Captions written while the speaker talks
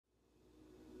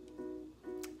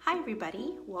Hi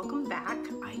everybody, welcome back.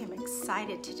 I am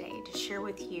excited today to share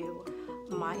with you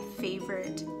my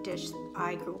favorite dish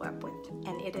I grew up with,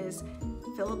 and it is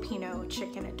Filipino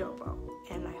chicken adobo.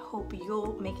 And I hope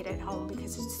you'll make it at home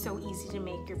because it's so easy to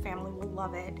make. Your family will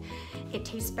love it. It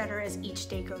tastes better as each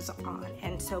day goes on,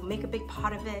 and so make a big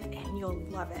pot of it and you'll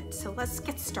love it. So let's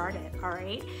get started, all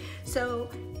right? So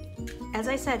as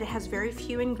I said, it has very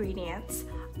few ingredients.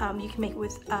 You can make it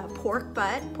with pork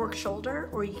butt, pork shoulder,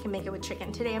 or you can make it with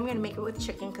chicken. Today I'm going to make it with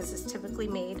chicken because it's typically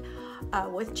made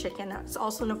with chicken. It's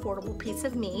also an affordable piece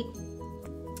of meat.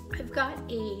 I've got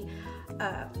a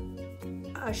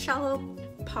shallow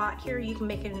pot here. You can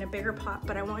make it in a bigger pot,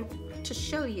 but I want to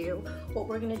show you what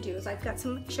we're going to do. Is I've got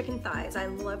some chicken thighs. I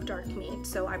love dark meat,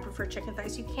 so I prefer chicken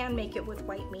thighs. You can make it with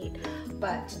white meat,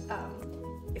 but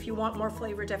if you want more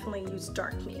flavor, definitely use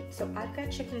dark meat. So I've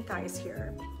got chicken thighs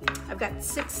here. I've got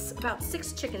about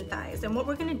six chicken thighs. And what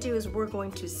we're gonna do is we're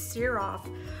going to sear off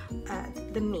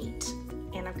the meat.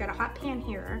 And I've got a hot pan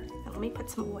here. And let me put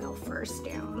some oil first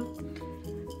down.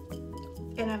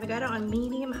 And I've got it on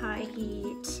medium-high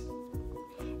heat.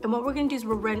 And what we're gonna do is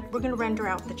we're gonna render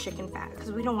out the chicken fat because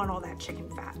we don't want all that chicken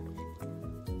fat.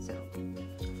 So you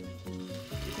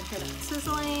can hear that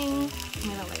sizzling. I'm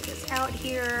gonna lay this out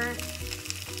here.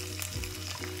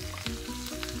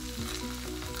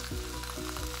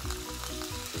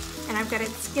 And I've got it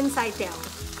skin side down.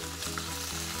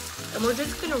 And we're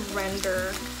just gonna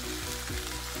render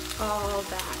all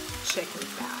that chicken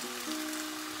fat.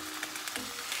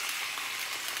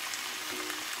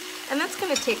 And that's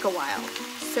gonna take a while.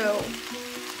 So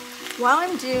while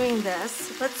I'm doing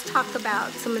this, let's talk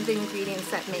about some of the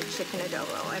ingredients that make chicken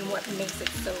adobo and what makes it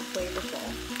so flavorful.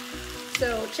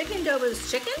 So chicken adobo is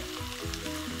chicken.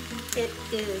 It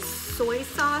is soy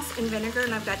sauce and vinegar,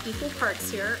 and I've got equal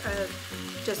parts here of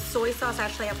just soy sauce.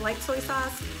 Actually, I have light soy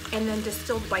sauce and then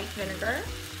distilled white vinegar,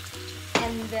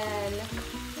 and then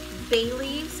bay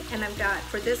leaves. And I've got,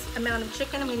 for this amount of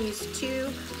chicken, I'm going to use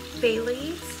 2 bay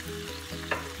leaves,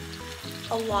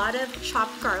 a lot of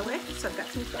chopped garlic. So I've got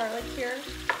some garlic here,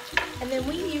 and then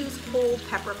we use whole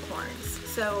peppercorns.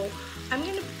 So I'm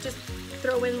going to just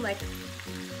throw in like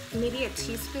maybe a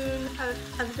teaspoon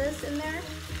of this in there,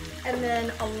 and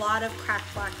then a lot of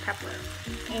cracked black pepper.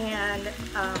 And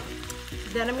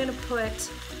then I'm gonna put,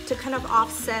 to kind of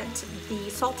offset the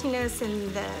saltiness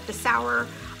and the sour,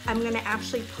 I'm gonna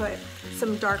actually put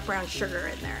some dark brown sugar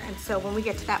in there. And so when we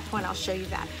get to that point, I'll show you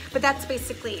that. But that's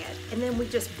basically it. And then we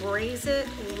just braise it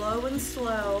low and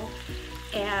slow,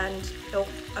 and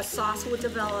a sauce will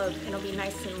develop and it'll be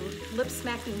nice and lip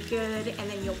smacking good. And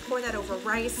then you'll pour that over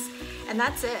rice, and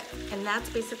that's it. And that's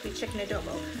basically chicken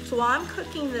adobo. So while I'm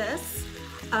cooking this,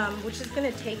 which is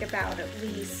gonna take about at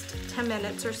least 10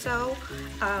 minutes or so,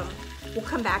 we'll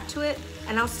come back to it,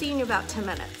 and I'll see you in about 10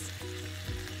 minutes.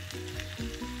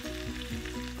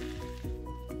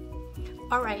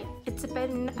 All right, it's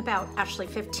been about actually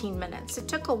 15 minutes. It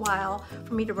took a while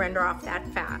for me to render off that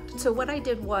fat. So what I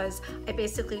did was I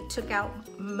basically took out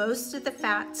most of the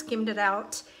fat, skimmed it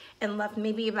out, and left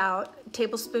maybe about a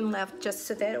tablespoon left just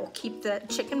so that it will keep the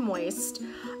chicken moist.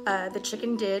 The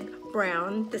chicken did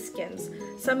brown, the skins.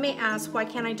 Some may ask, why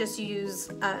can't I just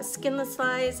use skinless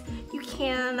thighs? You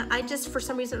can. I just, for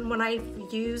some reason, when I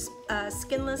use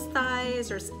skinless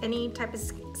thighs or any type of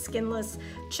skinless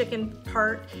chicken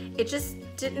part, it just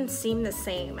didn't seem the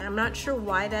same. And I'm not sure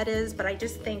why that is, but I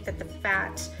just think that the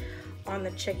fat on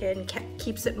the chicken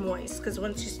keeps it moist, because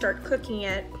once you start cooking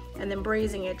it and then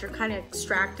braising it, you're kind of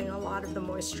extracting a lot of the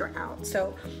moisture out.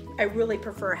 So I really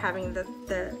prefer having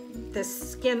the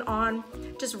skin on.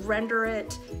 Just render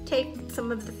it, take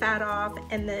some of the fat off,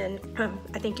 and then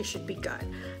I think you should be good.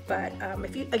 But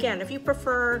if you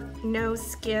prefer no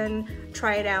skin,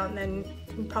 try it out, and then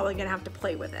you're probably gonna have to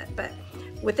play with it. But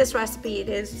with this recipe, it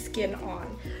is skin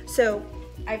on. So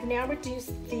I've now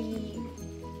reduced the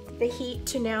heat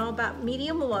to now about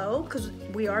medium low, because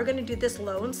we are going to do this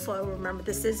low and slow. Remember,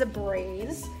 this is a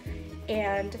braise.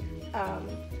 And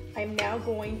I'm now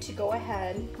going to go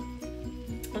ahead,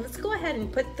 and let's go ahead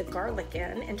and put the garlic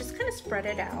in and just kind of spread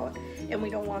it out. And we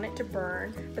don't want it to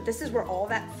burn, but this is where all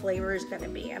that flavor is going to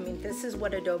be. I mean, this is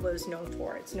what adobo is known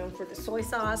for. It's known for the soy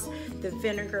sauce, the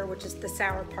vinegar, which is the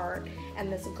sour part,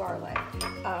 and this garlic.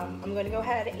 I'm going to go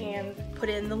ahead and put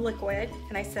in the liquid,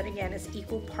 and I said again, it's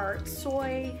equal parts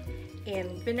soy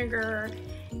and vinegar,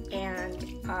 and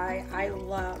I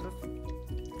love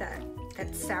that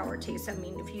that sour taste. I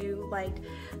mean, if you like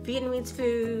Vietnamese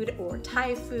food or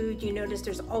Thai food, you notice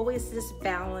there's always this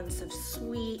balance of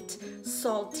sweet,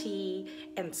 salty,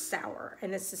 and sour.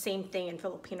 And it's the same thing in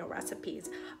Filipino recipes.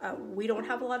 We don't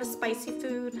have a lot of spicy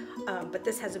food, but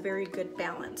this has a very good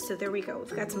balance. So there we go.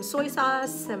 We've got some soy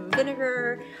sauce, some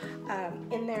vinegar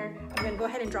in there. I'm gonna go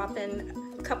ahead and drop in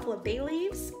a couple of bay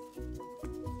leaves.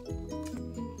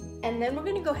 And then we're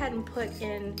gonna go ahead and put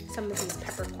in some of these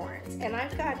peppercorns. And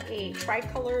I've got a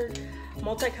tricolored,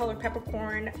 multicolored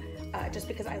peppercorn, just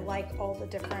because I like all the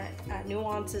different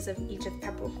nuances of each of the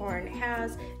peppercorn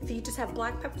has. If you just have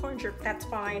black peppercorns, that's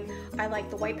fine. I like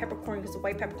the white peppercorn because the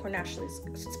white peppercorn actually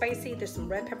is spicy. There's some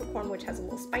red peppercorn which has a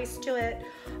little spice to it.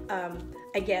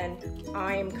 Again,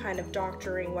 I'm kind of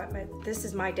doctoring this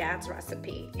is my dad's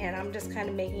recipe, and I'm just kind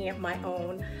of making it my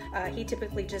own. He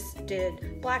typically just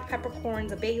did black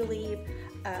peppercorns, a bay leaf,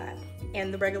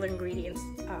 and the regular ingredients,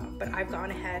 but I've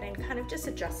gone ahead and kind of just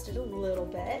adjusted a little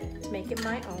bit to make it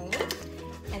my own,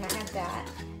 and I have that.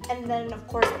 And then of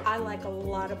course I like a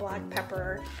lot of black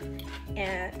pepper,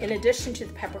 and in addition to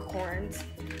the peppercorns,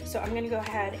 so I'm gonna go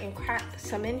ahead and crack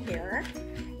some in here.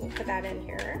 We'll put that in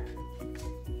here,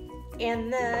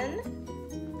 and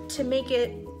then to make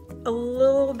it a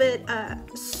little bit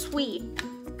sweet,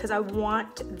 because I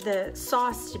want the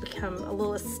sauce to become a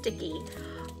little sticky,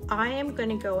 I am going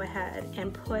to go ahead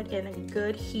and put in a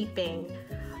good heaping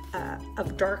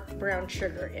of dark brown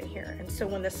sugar in here. And so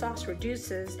when the sauce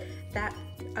reduces, that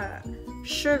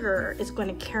sugar is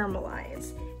going to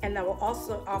caramelize, and that will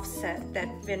also offset that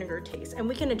vinegar taste. And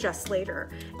we can adjust later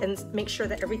and make sure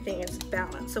that everything is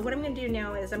balanced. So what I'm going to do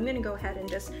now is I'm going to go ahead and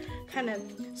just kind of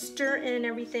stir in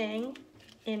everything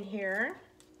in here.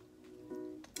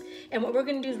 And what we're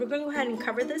going to do is we're going to go ahead and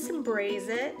cover this and braise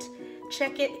it.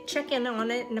 Check in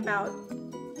on it in about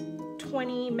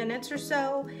 20 minutes or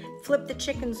so. Flip the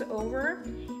chickens over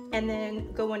and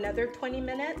then go another 20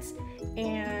 minutes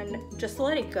and just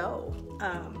let it go.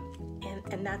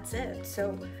 And that's it.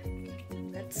 So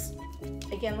let's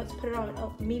put it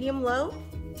on medium low.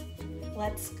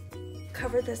 Let's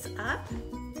cover this up,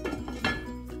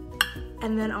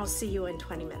 and then I'll see you in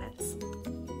 20 minutes.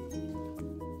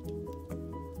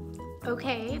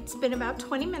 Okay, it's been about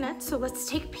 20 minutes, so let's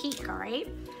take a peek, all right?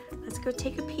 Let's go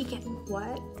take a peek at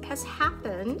what has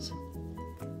happened.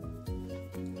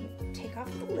 Take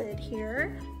off the lid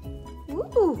here.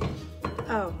 Ooh!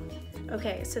 Oh,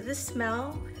 okay, so this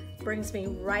smell brings me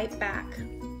right back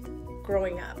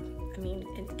growing up. I mean,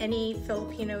 in any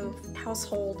Filipino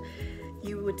household,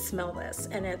 you would smell this,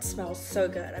 and it smells so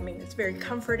good. I mean, it's very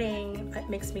comforting. It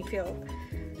makes me feel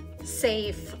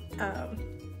safe.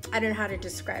 I don't know how to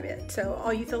describe it. So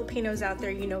all you Filipinos out there,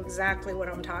 you know exactly what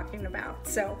I'm talking about.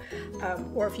 So,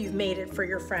 or if you've made it for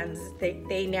your friends,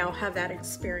 they now have that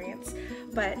experience.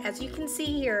 But as you can see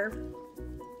here,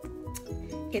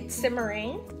 it's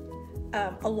simmering.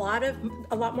 A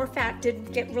lot more fat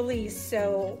did get released.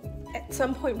 So at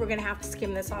some point we're gonna have to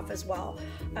skim this off as well,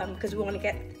 because we wanna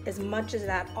get as much of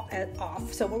that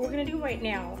off. So what we're gonna do right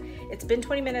now, it's been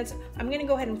 20 minutes. I'm gonna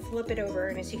go ahead and flip it over,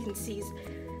 and as you can see,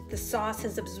 the sauce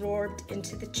has absorbed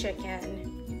into the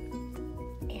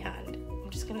chicken, and I'm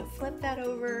just gonna flip that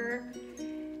over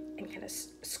and kind of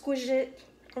squish it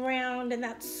around in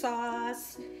that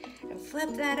sauce and flip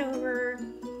that over.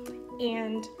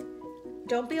 And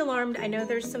don't be alarmed, I know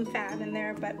there's some fat in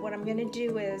there, but what I'm gonna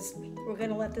do is we're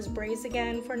gonna let this braise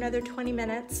again for another 20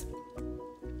 minutes.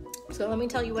 So let me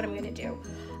tell you what I'm gonna do.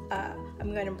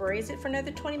 I'm gonna braise it for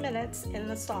another 20 minutes in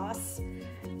the sauce,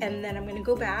 and then I'm gonna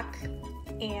go back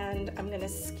and I'm gonna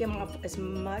skim off as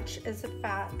much as the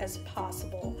fat as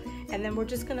possible. And then we're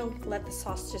just gonna let the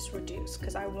sauce just reduce,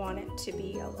 because I want it to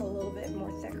be a little bit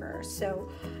more thicker.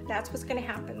 So that's what's gonna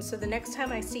happen. So the next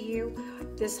time I see you,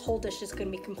 this whole dish is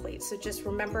gonna be complete. So just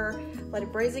remember, let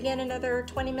it braise again another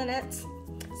 20 minutes,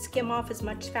 skim off as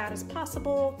much fat as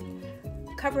possible,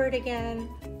 cover it again,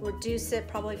 reduce it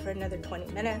probably for another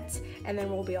 20 minutes, and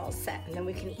then we'll be all set, and then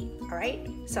we can eat, all right?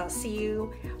 So I'll see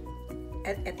you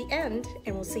at the end,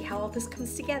 and we'll see how all this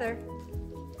comes together.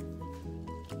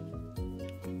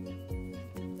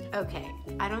 Okay,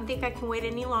 I don't think I can wait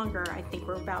any longer. I think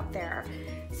we're about there.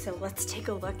 So let's take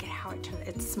a look at how it turns.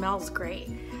 It smells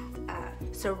great.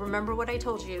 So remember what I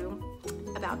told you,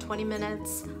 about 20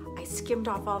 minutes, I skimmed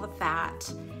off all the fat,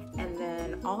 and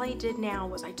then all I did now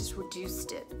was I just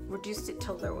reduced it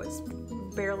till there was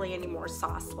barely any more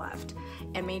sauce left,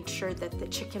 and made sure that the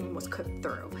chicken was cooked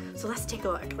through. So let's take a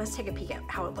look. Let's take a peek at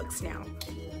how it looks now.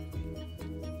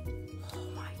 Oh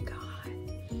my God,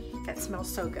 that smells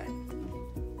so good.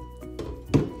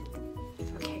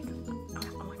 Okay,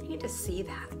 I want you to see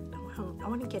that. I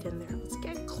want to get in there. Let's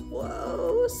get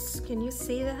close. Can you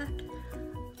see that?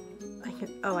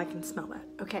 I can smell that.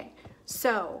 Okay,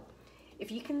 so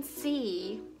if you can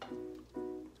see,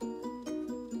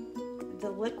 the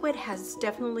liquid has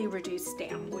definitely reduced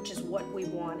down, which is what we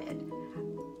wanted.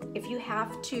 If you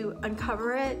have to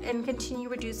uncover it and continue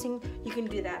reducing, you can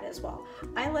do that as well.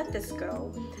 I let this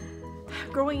go.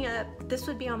 Growing up, this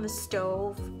would be on the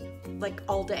stove like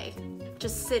all day,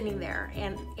 just sitting there,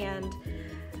 and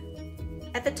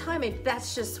at the time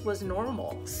that's just was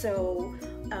normal. So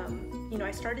you know,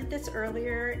 I started this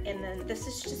earlier, and then this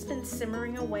has just been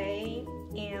simmering away,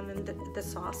 and then the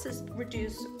sauce is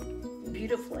reduced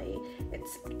beautifully.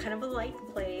 It's kind of a light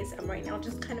glaze. I'm right now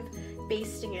just kind of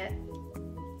basting it,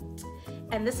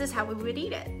 and this is how we would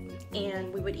eat it,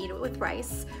 and we would eat it with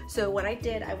rice. So what I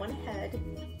did, I went ahead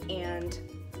and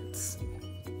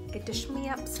I dished me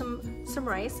up some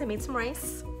rice. I made some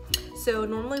rice. So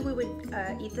normally we would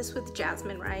eat this with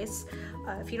jasmine rice.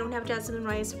 If you don't have jasmine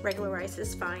rice, regular rice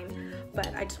is fine.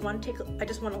 But I just want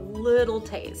a little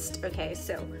taste. Okay,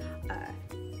 so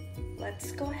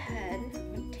let's go ahead.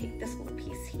 I'm gonna take this little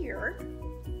piece here.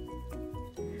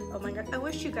 Oh my God, I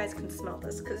wish you guys can smell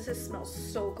this, because this smells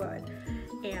so good.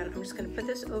 And I'm just gonna put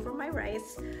this over my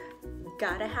rice.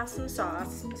 Gotta have some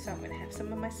sauce, so I'm gonna have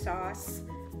some of my sauce.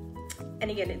 And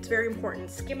again, it's very important,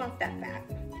 skim off that fat.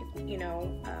 You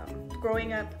know,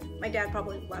 growing up, my dad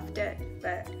probably left it,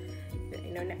 but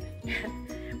you know,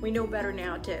 we know better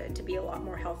now to be a lot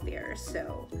more healthier.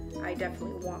 So I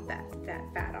definitely want that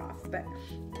fat off, but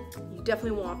you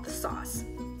definitely want the sauce.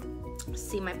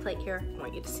 See my plate here? I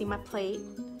want you to see my plate.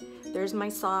 There's my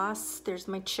sauce, there's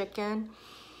my chicken.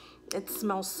 It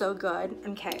smells so good.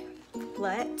 Okay,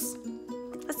 let's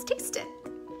taste it.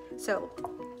 So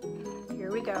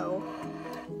here we go.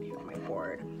 Here's my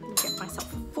board. Get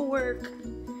myself a fork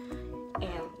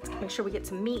and make sure we get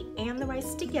some meat and the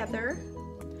rice together.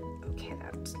 Okay,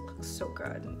 that looks so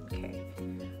good. Okay,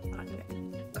 I'm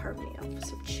gonna carve me up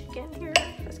some chicken here.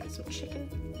 Let's get some chicken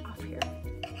off here.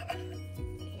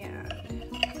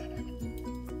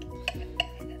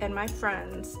 And my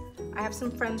friends, I have some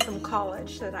friends from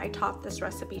college that I taught this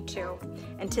recipe to,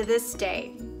 and to this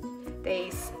day,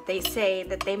 they say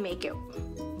that they make it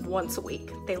once a week.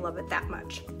 They love it that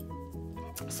much.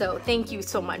 So thank you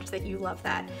so much that you love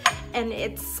that. And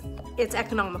it's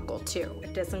economical too.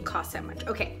 It doesn't cost that much.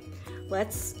 Okay,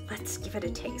 let's give it a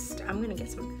taste. I'm gonna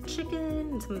get some of the chicken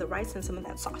and some of the rice and some of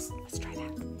that sauce. Let's try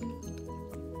that.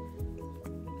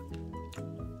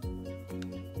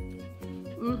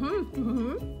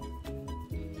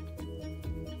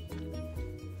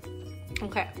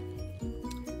 Okay.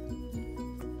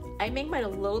 I make mine a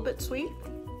little bit sweet,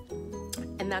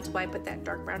 and that's why I put that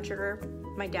dark brown sugar.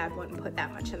 My dad wouldn't put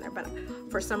that much in there, but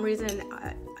for some reason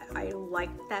I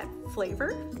like that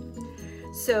flavor.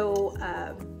 So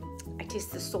I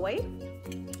taste the soy.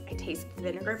 I taste the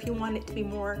vinegar. If you want it to be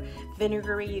more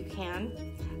vinegary, you can.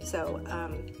 So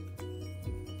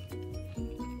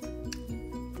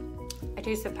I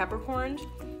taste the peppercorns.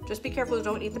 Just be careful,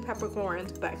 don't eat the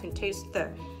peppercorns, but I can taste the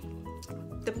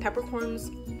peppercorns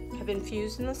have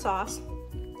infused in the sauce.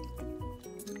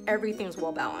 Everything's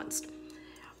well balanced.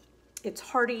 It's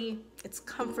hearty, it's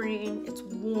comforting, it's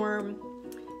warm.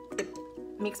 It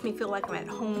makes me feel like I'm at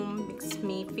home, makes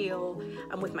me feel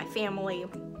I'm with my family.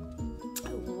 I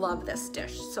love this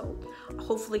dish, so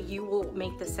hopefully you will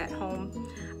make this at home.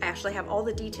 I actually have all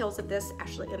the details of this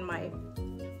actually in my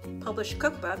published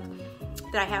cookbook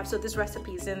that I have, so this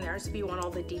recipe is in there. So if you want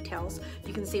all the details,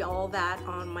 you can see all that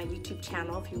on my YouTube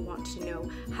channel if you want to know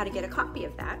how to get a copy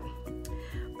of that.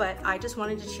 But I just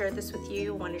wanted to share this with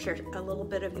you. I wanted to share a little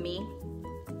bit of me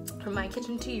from my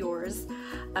kitchen to yours.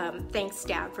 Thanks,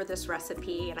 Dad, for this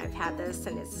recipe, and I've had this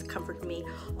and it's comforted me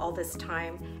all this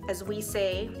time. As we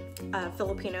say,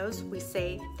 Filipinos, we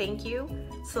say thank you,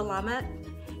 Salamat,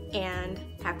 and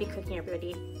happy cooking,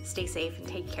 everybody. Stay safe and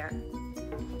take care.